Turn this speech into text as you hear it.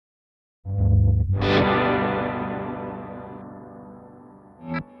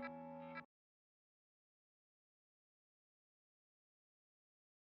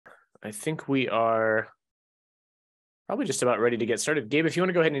I think we are probably just about ready to get started. Gabe, if you want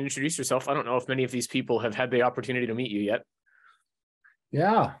to go ahead and introduce yourself. I don't know if many of these people have had the opportunity to meet you yet.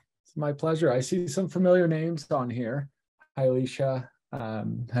 Yeah, it's my pleasure. I see some familiar names on here. Hi, Alicia.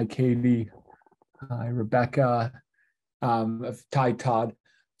 Hi, Katie. Hi, Rebecca. Ty, Todd.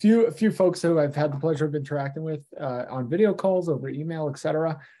 A few folks who I've had the pleasure of interacting with on video calls, over email,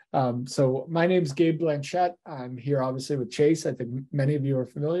 etc. So my name's Gabe Blanchet. I'm here obviously with Chase. I think many of you are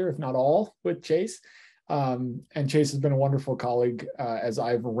familiar, if not all, with Chase. And Chase has been a wonderful colleague as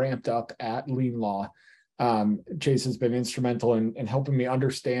I've ramped up at LeanLaw. Chase has been instrumental in helping me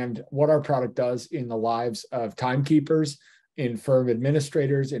understand what our product does in the lives of timekeepers, in firm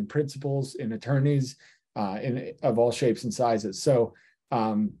administrators, in principals, in attorneys, of all shapes and sizes. So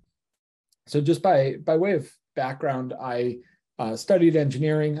just by way of background, I studied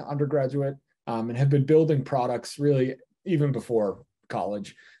engineering undergraduate and have been building products really even before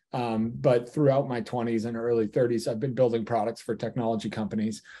college. But throughout my 20s and early 30s, I've been building products for technology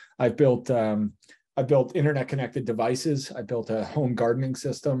companies. I built internet connected devices. I built a home gardening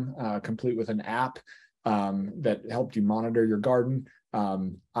system complete with an app that helped you monitor your garden.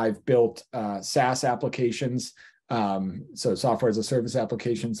 I've built SaaS applications, so software as a service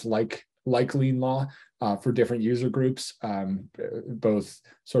applications like LeanLaw for different user groups, both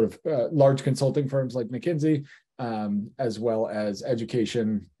sort of large consulting firms like McKinsey, as well as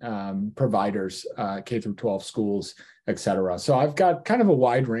education providers, K through 12 schools, et cetera. So I've got kind of a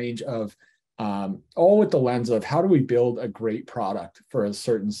wide range of all with the lens of how do we build a great product for a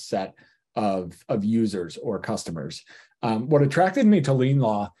certain set of users or customers. What attracted me to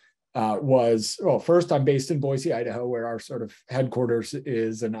LeanLaw was, well, first, I'm based in Boise, Idaho, where our sort of headquarters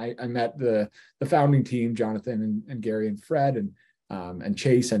is, and I met the founding team, Jonathan and Gary and Fred and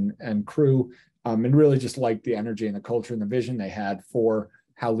Chase and crew, and really just liked the energy and the culture and the vision they had for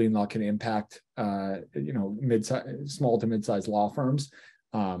how LeanLaw can impact small to mid-sized law firms.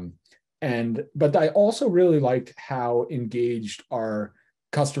 But I also really liked how engaged our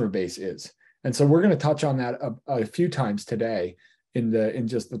customer base is. And so we're going to touch on that a few times today in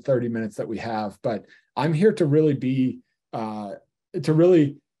just the 30 minutes that we have. But I'm here to really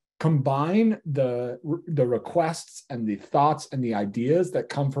combine the requests and the thoughts and the ideas that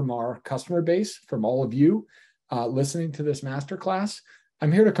come from our customer base, from all of you listening to this masterclass.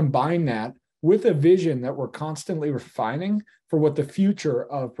 I'm here to combine that with a vision that we're constantly refining for what the future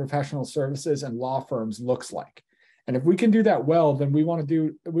of professional services and law firms looks like. And if we can do that well, then we want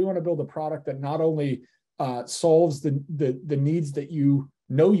to build a product that not only solves the needs that you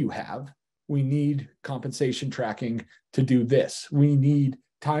have. We need compensation tracking to do this. We need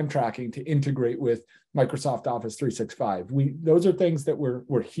time tracking to integrate with Microsoft Office 365. Those are things that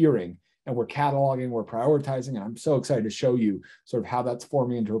we're hearing and we're cataloging, we're prioritizing, and I'm so excited to show you sort of how that's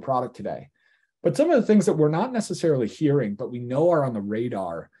forming into a product today. But some of the things that we're not necessarily hearing, but we know are on the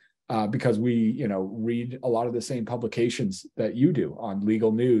radar because we, read a lot of the same publications that you do on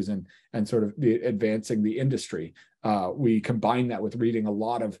legal news and sort of advancing the industry. We combine that with reading a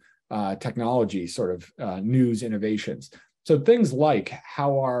lot of technology sort of news innovations. So things like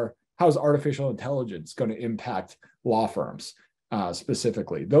how's artificial intelligence going to impact law firms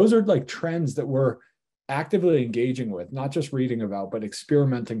specifically? Those are like trends that we're actively engaging with, not just reading about, but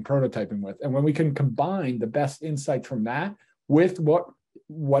experimenting, prototyping with. And when we can combine the best insight from that with what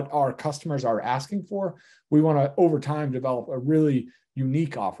our customers are asking for, we want to over time develop a really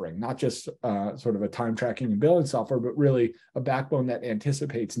unique offering, not just sort of a time tracking and billing software, but really a backbone that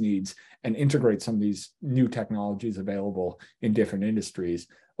anticipates needs and integrates some of these new technologies available in different industries,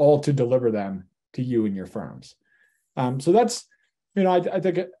 all to deliver them to you and your firms. So that's, I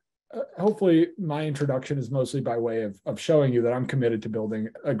think hopefully my introduction is mostly by way of showing you that I'm committed to building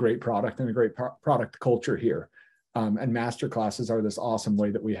a great product and a great product culture here. And masterclasses are this awesome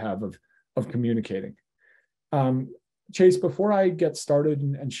way that we have of communicating. Chase, before I get started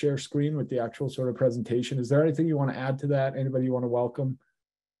and share screen with the actual sort of presentation, is there anything you want to add to that? Anybody you want to welcome?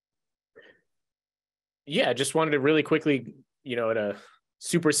 Yeah, I just wanted to really quickly, at a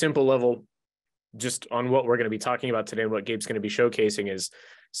super simple level, just on what we're going to be talking about today and what Gabe's going to be showcasing is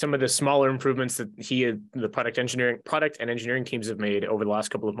some of the smaller improvements that the product and engineering teams have made over the last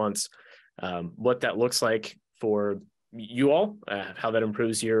couple of months, what that looks like for you all, how that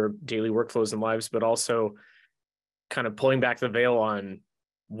improves your daily workflows and lives, but also kind of pulling back the veil on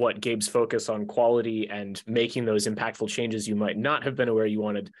what Gabe's focus on quality and making those impactful changes you might not have been aware you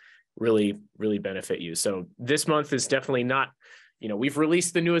wanted really, really benefit you. So this month is definitely not, we've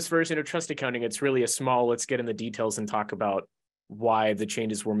released the newest version of Trust Accounting. It's really a small, let's get in the details and talk about why the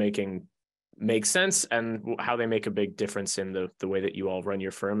changes we're making make sense and how they make a big difference in the way that you all run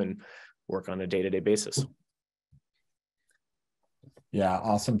your firm and work on a day-to-day basis. Yeah,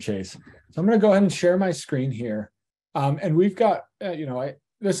 awesome, Chase. So I'm going to go ahead and share my screen here. And we've got,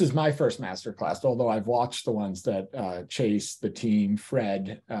 this is my first masterclass, although I've watched the ones that Chase, the team,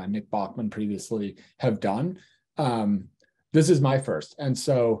 Fred, Nick Bachman previously have done. This is my first. And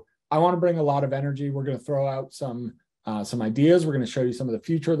so I want to bring a lot of energy. We're going to throw out some ideas. We're going to show you some of the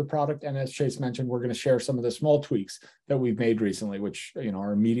future of the product. And as Chase mentioned, we're going to share some of the small tweaks that we've made recently, which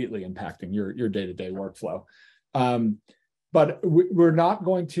are immediately impacting your day-to-day workflow. But we're not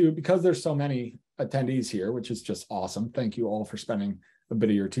going to, because there's so many attendees here, which is just awesome. Thank you all for spending a bit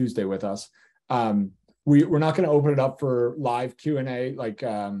of your Tuesday with us. We're not going to open it up for live Q&A. Like,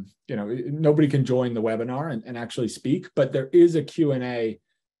 nobody can join the webinar and actually speak, but there is a Q&A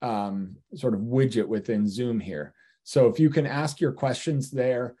sort of widget within Zoom here. So if you can ask your questions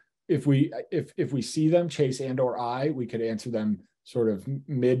there, if we see them, Chase and or I, we could answer them sort of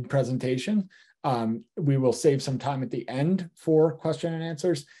mid presentation. We will save some time at the end for question and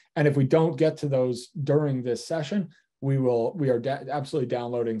answers. And if we don't get to those during this session, we are absolutely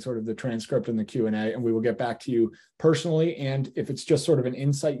downloading sort of the transcript and the Q&A, and we will get back to you personally. And if it's just sort of an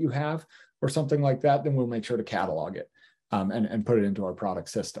insight you have or something like that, then we'll make sure to catalog it and put it into our product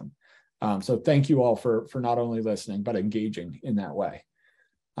system. So thank you all for not only listening, but engaging in that way.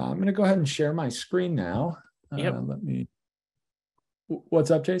 I'm going to go ahead and share my screen now.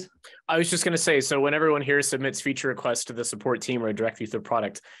 What's up, Chase? I was just going to say, so when everyone here submits feature requests to the support team or directly through the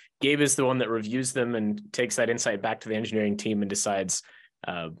product, Gabe is the one that reviews them and takes that insight back to the engineering team and decides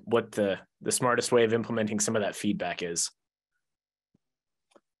what the smartest way of implementing some of that feedback is.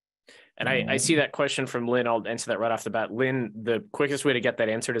 And I see that question from Lynn. I'll answer that right off the bat. Lynn, the quickest way to get that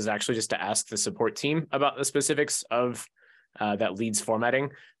answered is actually just to ask the support team about the specifics of that leads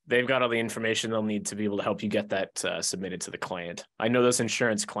formatting. They've got all the information they'll need to be able to help you get that submitted to the client. I know those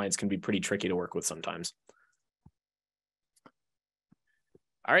insurance clients can be pretty tricky to work with sometimes.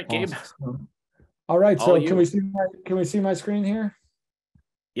 All right, Gabe. Awesome. All right, so can we see my screen here?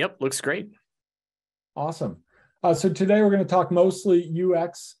 Yep, looks great. Awesome. So today we're going to talk mostly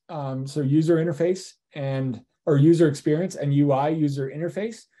UX, so user interface or user experience, and UI, user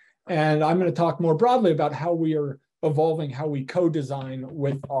interface. And I'm going to talk more broadly about how we are evolving how we co-design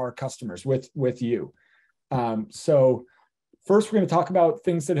with our customers, with you. So first, we're going to talk about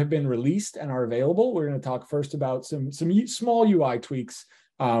things that have been released and are available. We're going to talk first about some small UI tweaks,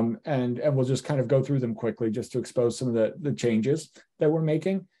 and we'll just kind of go through them quickly just to expose some of the changes that we're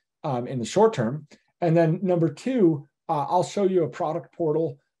making in the short term. And then number two, I'll show you a product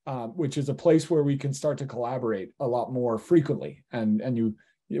portal, which is a place where we can start to collaborate a lot more frequently. And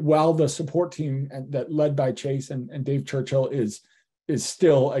while the support team that led by Chase and Dave Churchill is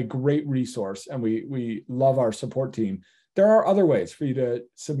still a great resource, and we love our support team, there are other ways for you to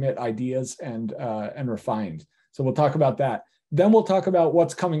submit ideas and refine. So we'll talk about that. Then we'll talk about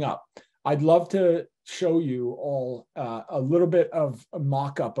what's coming up. I'd love to show you all a little bit of a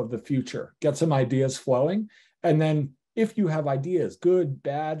mock-up of the future, get some ideas flowing. And then if you have ideas, good,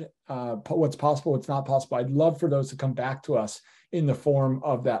 bad, what's possible, what's not possible, I'd love for those to come back to us in the form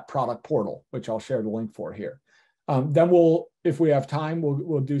of that product portal, which I'll share the link for here. Then if we have time,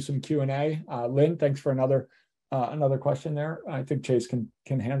 we'll do some Q&A. Lynn, thanks for another question there. I think Chase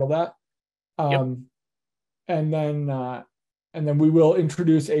can handle that. Yep. And then we will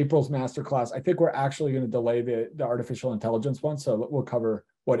introduce April's masterclass. I think we're actually going to delay the artificial intelligence one, so we'll cover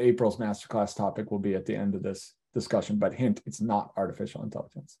what April's masterclass topic will be at the end of this discussion. But hint, it's not artificial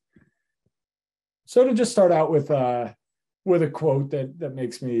intelligence. So to just start out with a quote that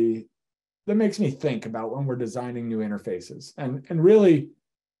makes me think about when we're designing new interfaces, and really,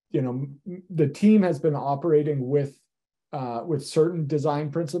 the team has been operating with certain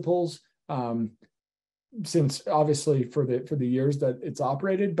design principles since obviously for the years that it's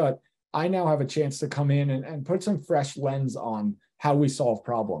operated, but I now have a chance to come in and put some fresh lens on how we solve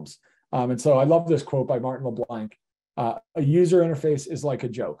problems. And so I love this quote by Martin LeBlanc: "A user interface is like a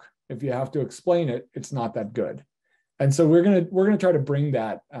joke. If you have to explain it, it's not that good." And so we're gonna try to bring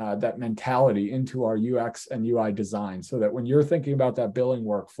that mentality into our UX and UI design, so that when you're thinking about that billing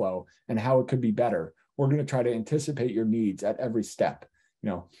workflow and how it could be better, we're gonna try to anticipate your needs at every step.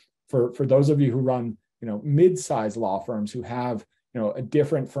 For those of you who run mid-sized law firms who have a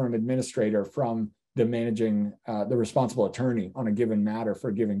different firm administrator from the responsible attorney on a given matter for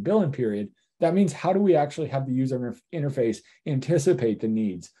a given billing period, that means how do we actually have the user interface anticipate the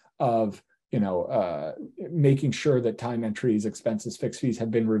needs of making sure that time entries, expenses, fixed fees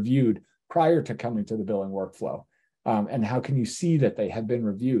have been reviewed prior to coming to the billing workflow. And how can you see that they have been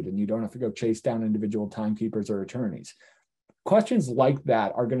reviewed and you don't have to go chase down individual timekeepers or attorneys? Questions like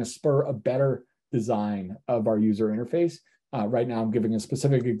that are going to spur a better design of our user interface. Right now, I'm giving a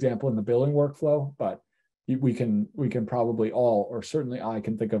specific example in the billing workflow, but we can probably all, or certainly I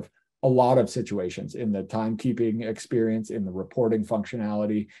can think of a lot of situations in the timekeeping experience, in the reporting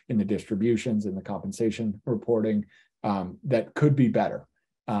functionality, in the distributions, in the compensation reporting that could be better.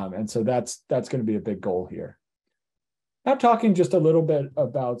 And so that's going to be a big goal here. Now talking just a little bit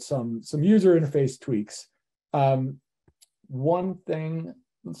about some user interface tweaks. One thing,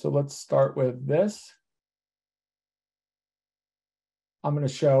 so let's start with this. I'm going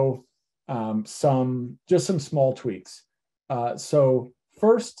to show some small tweaks. So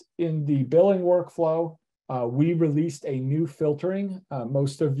first, in the billing workflow, we released a new filtering.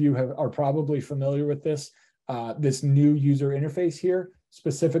 Most of you are probably familiar with this new user interface here,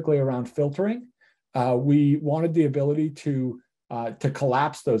 specifically around filtering. We wanted the ability to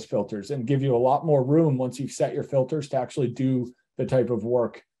collapse those filters and give you a lot more room once you've set your filters to actually do the type of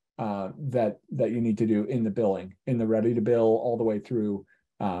work that you need to do in the billing, in the ready to bill, all the way through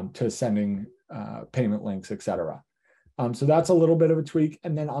to sending payment links, et cetera. So that's a little bit of a tweak.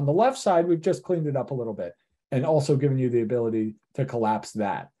 And then on the left side, we've just cleaned it up a little bit and also given you the ability to collapse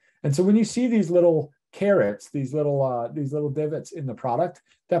that. And so when you see these little carrots, these little divots in the product,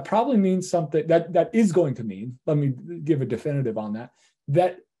 that probably means something that is going to mean, let me give a definitive on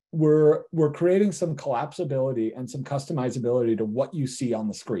that we're creating some collapsibility and some customizability to what you see on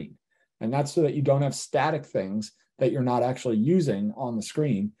the screen. And that's so that you don't have static things that you're not actually using on the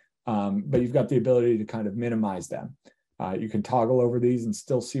screen, but you've got the ability to kind of minimize them. You can toggle over these and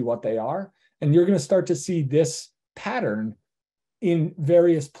still see what they are. And you're going to start to see this pattern in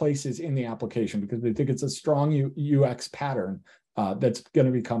various places in the application because we think it's a strong UX pattern that's going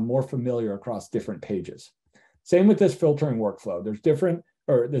to become more familiar across different pages. Same with this filtering workflow. There's different,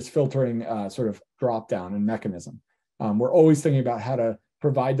 or this filtering sort of drop down and mechanism. We're always thinking about how to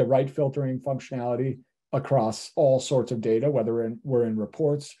provide the right filtering functionality across all sorts of data, whether we're in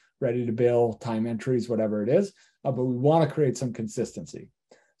reports, ready to bill, time entries, whatever it is, but we want to create some consistency.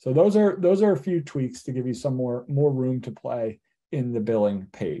 So those are a few tweaks to give you some more room to play in the billing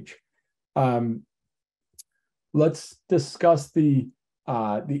page. Let's discuss the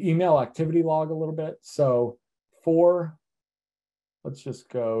email activity log a little bit. So let's just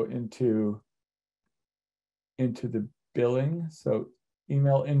go into the billing. So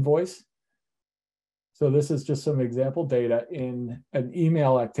email invoice. So this is just some example data in an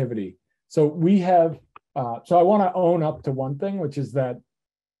email activity. So we have, so I want to own up to one thing, which is that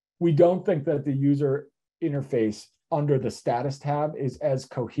we don't think that the user interface under the status tab is as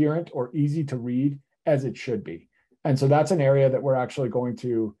coherent or easy to read as it should be. And so that's an area that we're actually going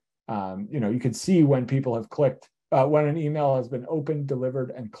to, you can see when people have clicked, when an email has been opened,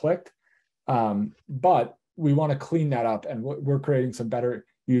 delivered, and clicked. But we want to clean that up, and we're creating some better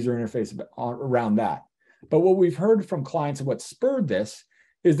user interface around that. But what we've heard from clients and what spurred this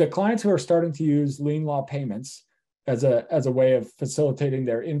is that clients who are starting to use LeanLaw payments as a way of facilitating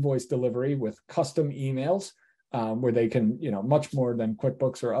their invoice delivery with custom emails, where they can, much more than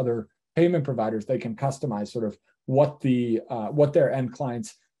QuickBooks or other payment providers, they can customize sort of what their end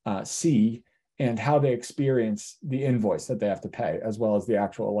clients see and how they experience the invoice that they have to pay, as well as the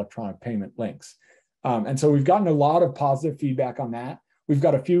actual electronic payment links. And so we've gotten a lot of positive feedback on that. We've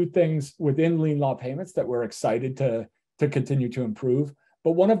got a few things within LeanLaw payments that we're excited to continue to improve.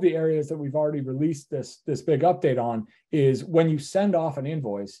 But one of the areas that we've already released this big update on is when you send off an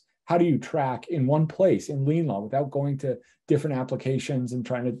invoice, how do you track in one place in LeanLaw without going to different applications and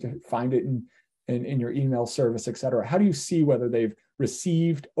trying to find it in your email service, et cetera? How do you see whether they've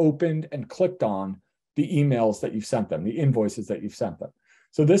received, opened, and clicked on the emails that you've sent them, the invoices that you've sent them?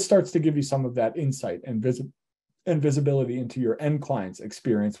 So this starts to give you some of that insight and visibility into your end client's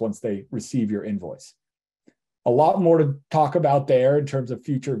experience once they receive your invoice. A lot more to talk about there in terms of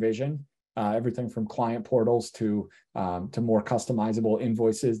future vision, everything from client portals to more customizable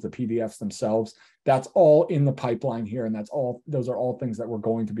invoices, the PDFs themselves. That's all in the pipeline here, and those are all things that we're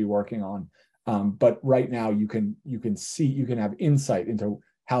going to be working on. But right now, you can have insight into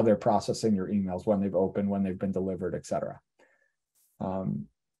how they're processing your emails, when they've opened, when they've been delivered, et cetera. I'm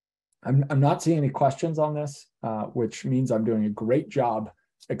not seeing any questions on this, which means I'm doing a great job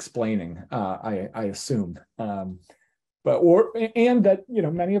explaining, I assume. And that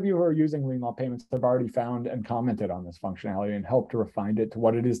many of you who are using LeanLaw payments have already found and commented on this functionality and helped to refine it to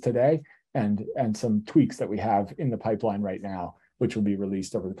what it is today, and some tweaks that we have in the pipeline right now, which will be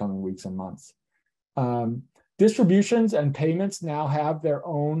released over the coming weeks and months. Distributions and payments now have their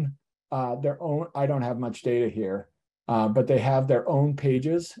own. I don't have much data here, but they have their own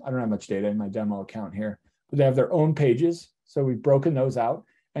pages. I don't have much data in my demo account here, but they have their own pages. So we've broken those out.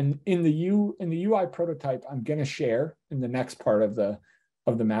 And in the UI prototype, I'm going to share in the next part of the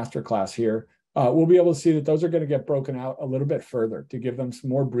masterclass here. We'll be able to see that those are going to get broken out a little bit further to give them some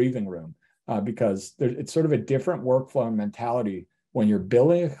more breathing room, because it's sort of a different workflow and mentality when you're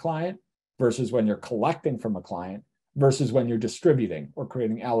billing a client versus when you're collecting from a client versus when you're distributing or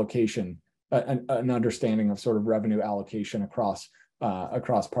creating allocation, an understanding of sort of revenue allocation across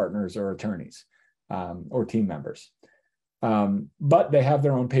partners or attorneys or team members. But they have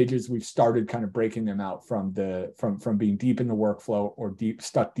their own pages. We've started kind of breaking them out from being deep in the workflow or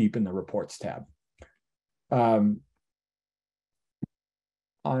stuck deep in the reports tab. I'm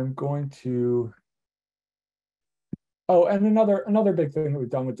going to. Oh, and another big thing that we've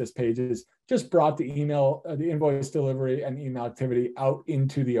done with this page is just brought the invoice delivery and email activity out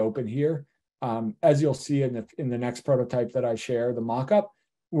into the open here. As you'll see in the next prototype that I share, the mockup,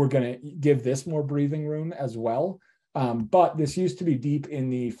 we're going to give this more breathing room as well. But this used to be deep in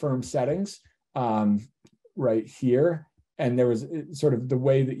the firm settings right here. And there was sort of the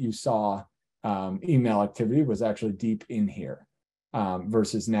way that you saw email activity was actually deep in here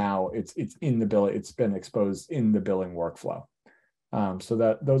versus now it's in the bill. It's been exposed in the billing workflow.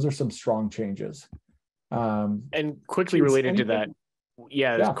 So those are some strong changes. And quickly related to that,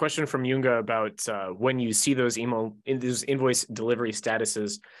 there's a question from Yunga about when you see those invoice delivery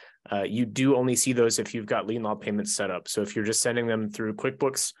statuses, you do only see those if you've got LeanLaw payments set up. So if you're just sending them through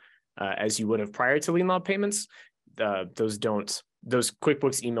QuickBooks as you would have prior to LeanLaw payments, those QuickBooks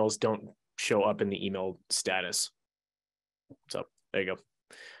emails don't show up in the email status. So there you go.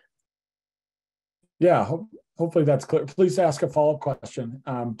 Yeah, hopefully that's clear. Please ask a follow-up question.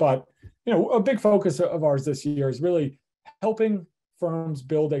 But a big focus of ours this year is really helping firms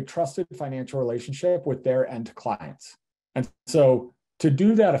build a trusted financial relationship with their end clients. And so to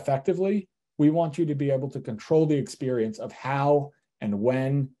do that effectively, we want you to be able to control the experience of how and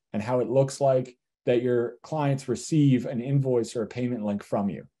when and how it looks like that your clients receive an invoice or a payment link from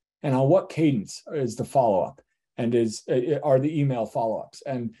you. And on what cadence is the follow-up and are the email follow-ups?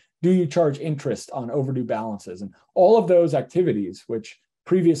 And do you charge interest on overdue balances? And all of those activities, which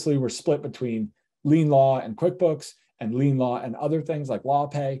previously were split between LeanLaw and QuickBooks and LeanLaw and other things like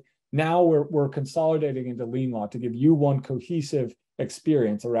LawPay, now we're consolidating into LeanLaw to give you one cohesive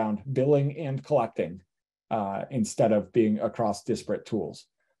experience around billing and collecting instead of being across disparate tools.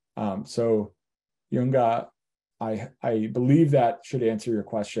 So Yunga, I believe that should answer your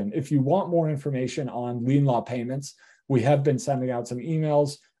question. If you want more information on LeanLaw payments, we have been sending out some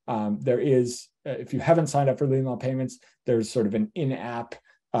emails. There is, if you haven't signed up for LeanLaw payments, there's sort of an in-app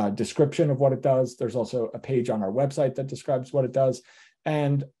description of what it does. There's also a page on our website that describes what it does.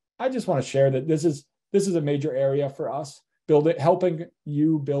 And I just want to share that this is a major area for us. Helping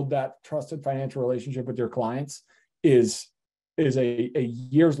you build that trusted financial relationship with your clients is a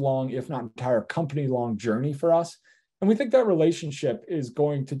years-long, if not entire company-long journey for us. And we think that relationship is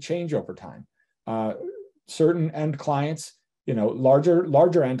going to change over time. Certain end clients,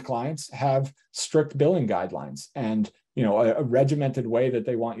 larger end clients have strict billing guidelines and, a regimented way that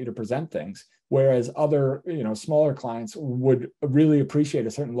they want you to present things. Whereas other, smaller clients would really appreciate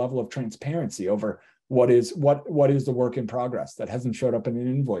a certain level of transparency over what is the work in progress that hasn't showed up in an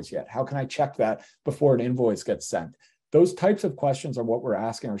invoice yet? How can I check that before an invoice gets sent? Those types of questions are what we're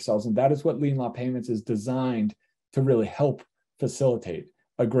asking ourselves. And that is what LeanLaw Payments is designed to really help facilitate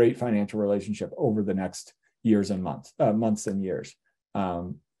a great financial relationship over the next years and months and years.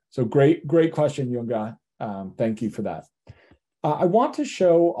 So great question, Yunga. Thank you for that. I want to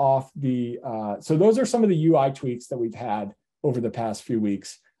show off so those are some of the UI tweaks that we've had over the past few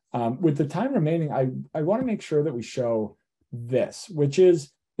weeks. With the time remaining, I want to make sure that we show this, which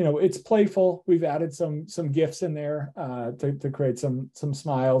is, it's playful. We've added some GIFs in there to create some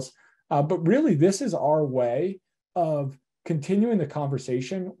smiles. But really, this is our way of continuing the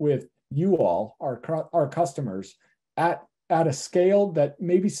conversation with you all, our customers, at a scale that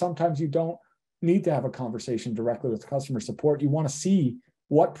maybe sometimes you don't need to have a conversation directly with customer support. You want to see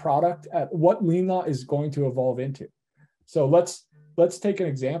what LeanLaw is going to evolve into. So let's take an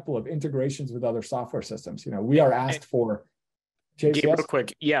example of integrations with other software systems. We are asked for. Chase, Gabe, real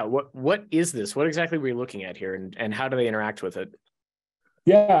quick, what is this? What exactly are we looking at here, and how do they interact with it?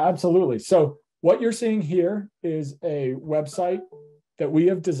 Yeah, absolutely. So what you're seeing here is a website that we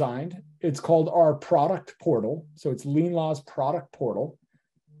have designed. It's called our product portal. So it's LeanLaw's product portal.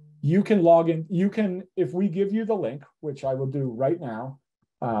 You can log in. If we give you the link, which I will do right now,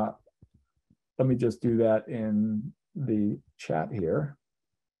 let me just do that in the chat here.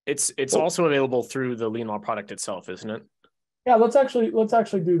 It's also available through the LeanLaw product itself, isn't it? Yeah, let's actually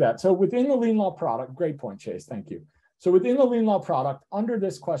do that. So within the LeanLaw product, great point, Chase. Thank you. So within the LeanLaw product, under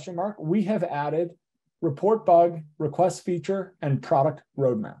this question mark, we have added report bug, request feature, and product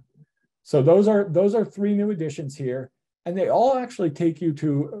roadmap. So those are three new additions here, and they all actually take you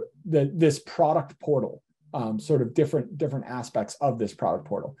to this product portal, sort of different aspects of this product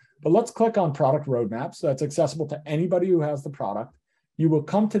portal. But let's click on product roadmap. So that's accessible to anybody who has the product. You will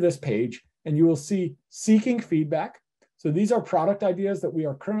come to this page and you will see seeking feedback. So these are product ideas that we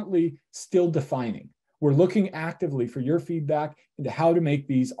are currently still defining. We're looking actively for your feedback into how to make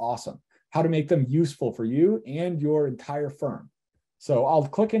these awesome, how to make them useful for you and your entire firm. So I'll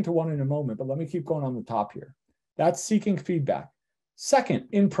click into one in a moment, but let me keep going on the top here. That's seeking feedback. Second,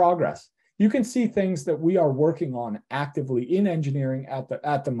 in progress, you can see things that we are working on actively in engineering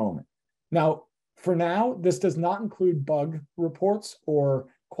at the moment. Now, for now, this does not include bug reports or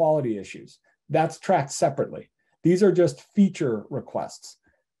quality issues. That's tracked separately. These are just feature requests.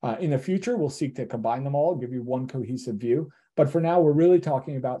 In the future, we'll seek to combine them all, give you one cohesive view. But for now, we're really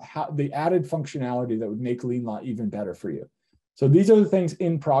talking about how the added functionality that would make LeanLaw even better for you. So these are the things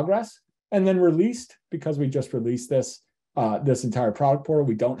in progress and then released, because we just released this entire product portal.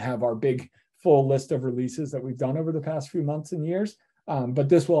 We don't have our big full list of releases that we've done over the past few months and years, but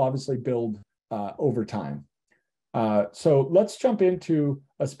this will obviously build over time. So let's jump into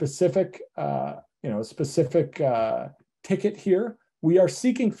a specific ticket here. We are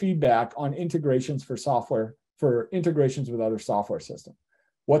seeking feedback on integrations for software, for integrations with other software systems.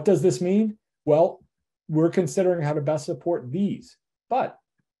 What does this mean? Well, we're considering how to best support these, but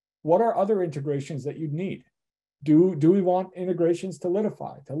what are other integrations that you'd need? Do we want integrations to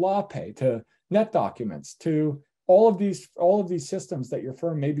Litify, to LawPay, to NetDocuments, to all of these systems that your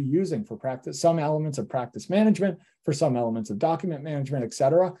firm may be using for practice, some elements of practice management, for some elements of document management, et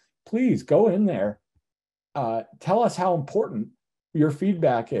cetera? Please go in there. Tell us how important your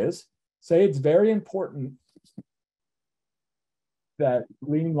feedback is. Say it's very important that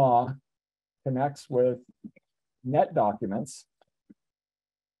LeanLaw connects with NetDocuments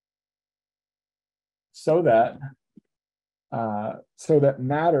so that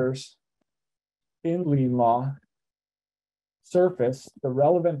matters in LeanLaw surface the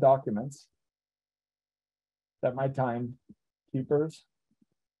relevant documents that my timekeepers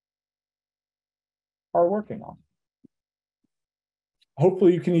are working on.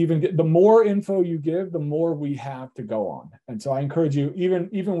 Hopefully you can even get, the more info you give, the more we have to go on. And so I encourage you,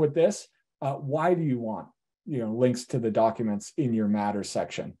 even with this, why do you want links to the documents in your matters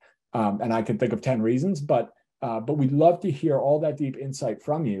section? And I can think of 10 reasons, but we'd love to hear all that deep insight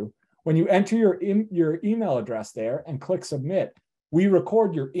from you. When you enter your email address there and click submit, we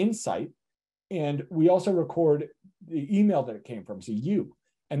record your insight, and we also record the email that it came from, so you.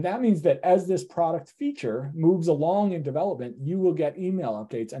 And that means that as this product feature moves along in development, you will get email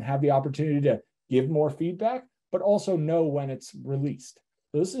updates and have the opportunity to give more feedback, but also know when it's released.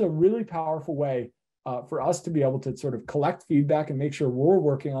 So this is a really powerful way for us to be able to sort of collect feedback and make sure we're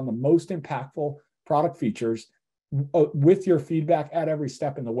working on the most impactful product features with your feedback at every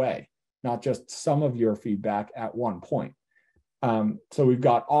step in the way, not just some of your feedback at one point. So we've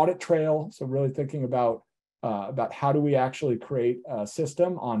got audit trail. So really thinking about how do we actually create a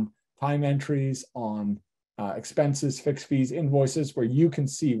system on time entries, on expenses, fixed fees, invoices, where you can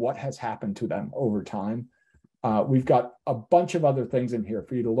see what has happened to them over time. We've got a bunch of other things in here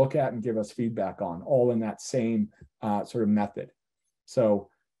for you to look at and give us feedback on, all in that same sort of method. So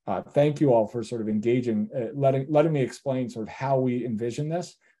thank you all for sort of engaging, letting me explain sort of how we envision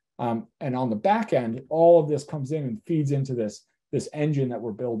this. And on the back end, all of this comes in and feeds into this engine that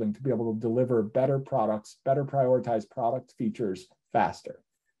we're building to be able to deliver better products, better prioritized product features faster.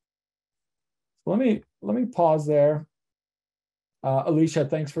 So let me pause there. Alicia,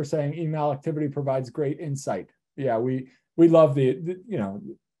 thanks for saying email activity provides great insight. Yeah, we love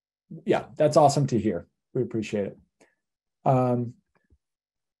yeah, that's awesome to hear. We appreciate it.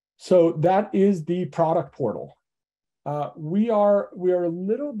 So that is the product portal. We are a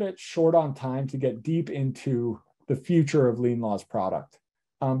little bit short on time to get deep into the future of LeanLaw's product.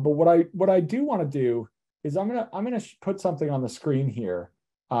 But what I do want to do is I'm gonna put something on the screen here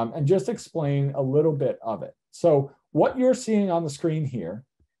and just explain a little bit of it. So what you're seeing on the screen here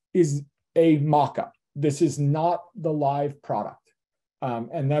is a mock-up. This is not the live product.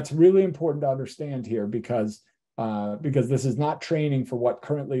 And that's really important to understand here because this is not training for what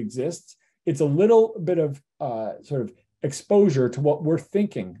currently exists. It's a little bit of sort of exposure to what we're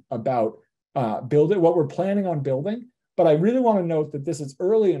thinking about building, what we're planning on building. But I really want to note that this is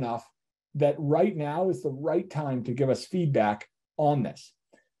early enough that right now is the right time to give us feedback on this.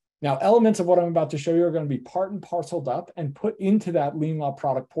 Now, elements of what I'm about to show you are going to be part and parceled up and put into that LeanLaw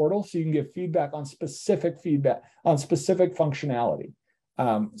product portal so you can give feedback on specific functionality.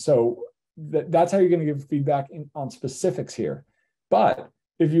 So that's how you're going to give feedback on specifics here. But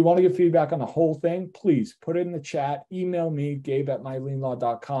if you want to give feedback on the whole thing, please put it in the chat. Email me,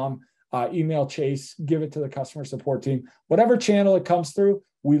 gabe@myleanlaw.com. Email Chase, give it to the customer support team. Whatever channel it comes through,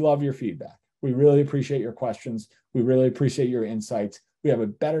 we love your feedback. We really appreciate your questions. We really appreciate your insights. We have a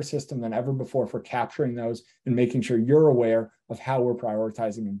better system than ever before for capturing those and making sure you're aware of how we're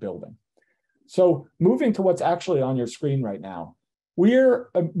prioritizing and building. So moving to what's actually on your screen right now, we're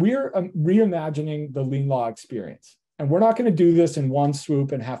reimagining the LeanLaw experience. And we're not going to do this in one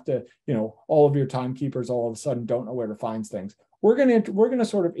swoop and have to, all of your timekeepers all of a sudden don't know where to find things. We're going to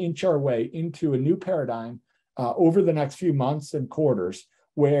sort of inch our way into a new paradigm over the next few months and quarters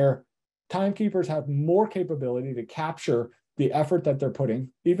where timekeepers have more capability to capture the effort that they're putting.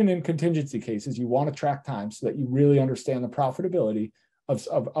 Even in contingency cases, you want to track time so that you really understand the profitability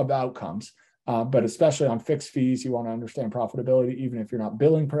of outcomes. But especially on fixed fees, you want to understand profitability, even if you're not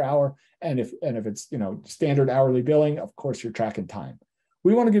billing per hour. And if it's standard hourly billing, of course you're tracking time.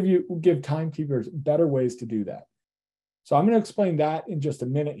 We want to give timekeepers better ways to do that. So I'm going to explain that in just a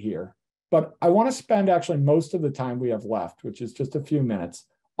minute here. But I want to spend actually most of the time we have left, which is just a few minutes,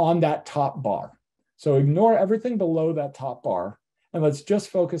 on that top bar. So ignore everything below that top bar, and let's just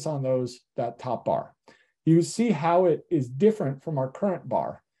focus on that top bar. You see how it is different from our current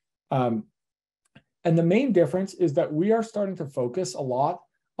bar. And the main difference is that we are starting to focus a lot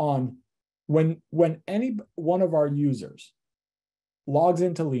on when any one of our users logs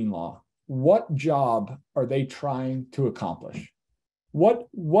into LeanLaw, what job are they trying to accomplish? What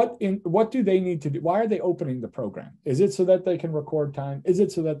do they need to do? Why are they opening the program? Is it so that they can record time? Is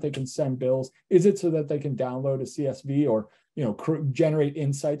it so that they can send bills? Is it so that they can download a CSV or generate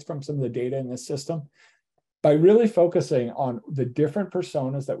insights from some of the data in this system? By really focusing on the different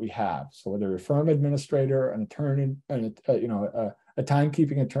personas that we have, so whether you're a firm administrator, an attorney, a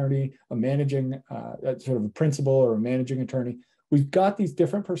timekeeping attorney, a managing sort of a principal or a managing attorney, we've got these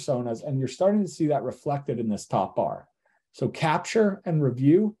different personas, and you're starting to see that reflected in this top bar. So capture and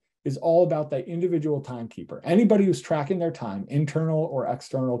review is all about that individual timekeeper. Anybody who's tracking their time, internal or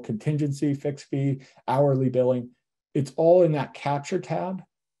external, contingency, fixed fee, hourly billing, it's all in that capture tab.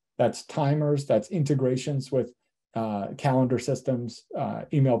 That's timers, that's integrations with calendar systems,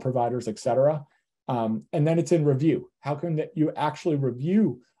 email providers, et cetera. And then it's in review. How can you actually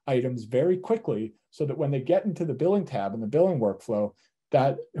review items very quickly so that when they get into the billing tab and the billing workflow,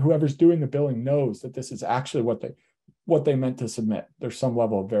 that whoever's doing the billing knows that this is actually what they meant to submit. There's some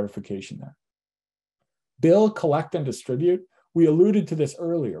level of verification there. Bill, collect, and distribute. We alluded to this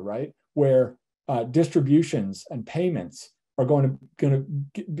earlier, right? Where distributions and payments are going to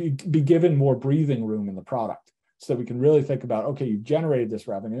be given more breathing room in the product, so that we can really think about, okay, you've generated this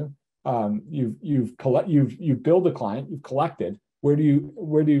revenue, you've billed the client, you've collected. Where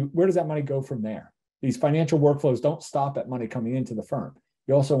does that money go from there? These financial workflows don't stop at money coming into the firm.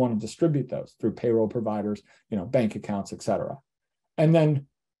 You also want to distribute those through payroll providers, bank accounts, et cetera. And then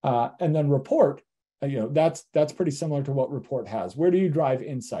report. That's pretty similar to what report has. Where do you drive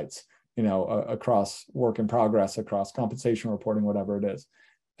insights? Across work in progress, across compensation reporting, whatever it is.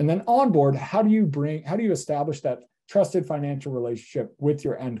 And then onboard, how do you establish that trusted financial relationship with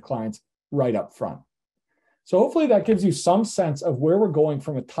your end clients right up front? So hopefully that gives you some sense of where we're going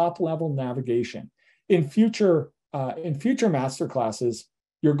from a top level navigation. In future master classes,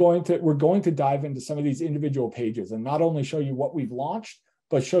 we're going to dive into some of these individual pages and not only show you what we've launched,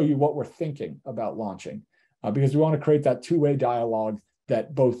 but show you what we're thinking about launching, because we want to create that two-way dialogue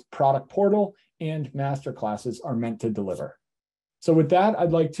that both product portal and master classes are meant to deliver. So with that,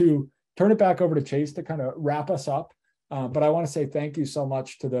 I'd like to turn it back over to Chase to kind of wrap us up. But I want to say thank you so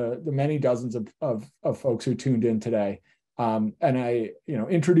much to the many dozens of folks who tuned in today. And I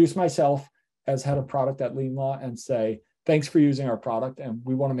introduce myself as head of product at LeanLaw and say, thanks for using our product. And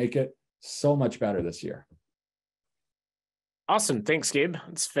we want to make it so much better this year. Awesome. Thanks, Gabe.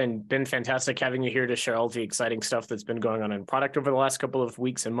 It's been fantastic having you here to share all the exciting stuff that's been going on in product over the last couple of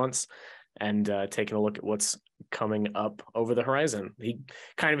weeks and months, and taking a look at what's coming up over the horizon. He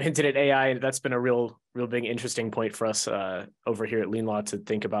kind of hinted at AI, and that's been a real big interesting point for us over here at LeanLaw to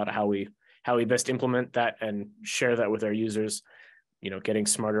think about how we best implement that and share that with our users, getting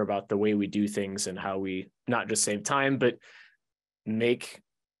smarter about the way we do things and how we not just save time, but make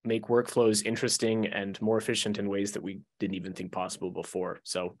workflows interesting and more efficient in ways that we didn't even think possible before.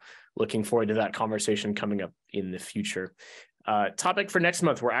 So looking forward to that conversation coming up in the future. Topic for next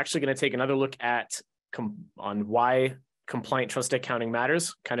month, we're actually going to take another look at on why compliant trust accounting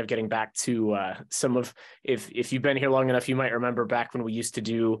matters, kind of getting back to some of, if you've been here long enough, you might remember back when we used to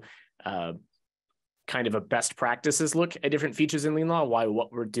do kind of a best practices look at different features in LeanLaw, why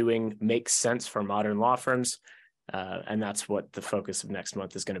what we're doing makes sense for modern law firms. And that's what the focus of next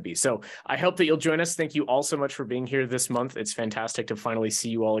month is going to be. So I hope that you'll join us. Thank you all so much for being here this month. It's fantastic to finally see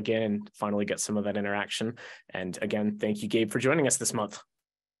you all again and finally get some of that interaction. And again, thank you, Gabe, for joining us this month.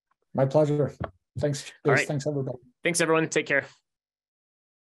 My pleasure. Thanks. All right. Thanks, everybody. Thanks, everyone. Take care.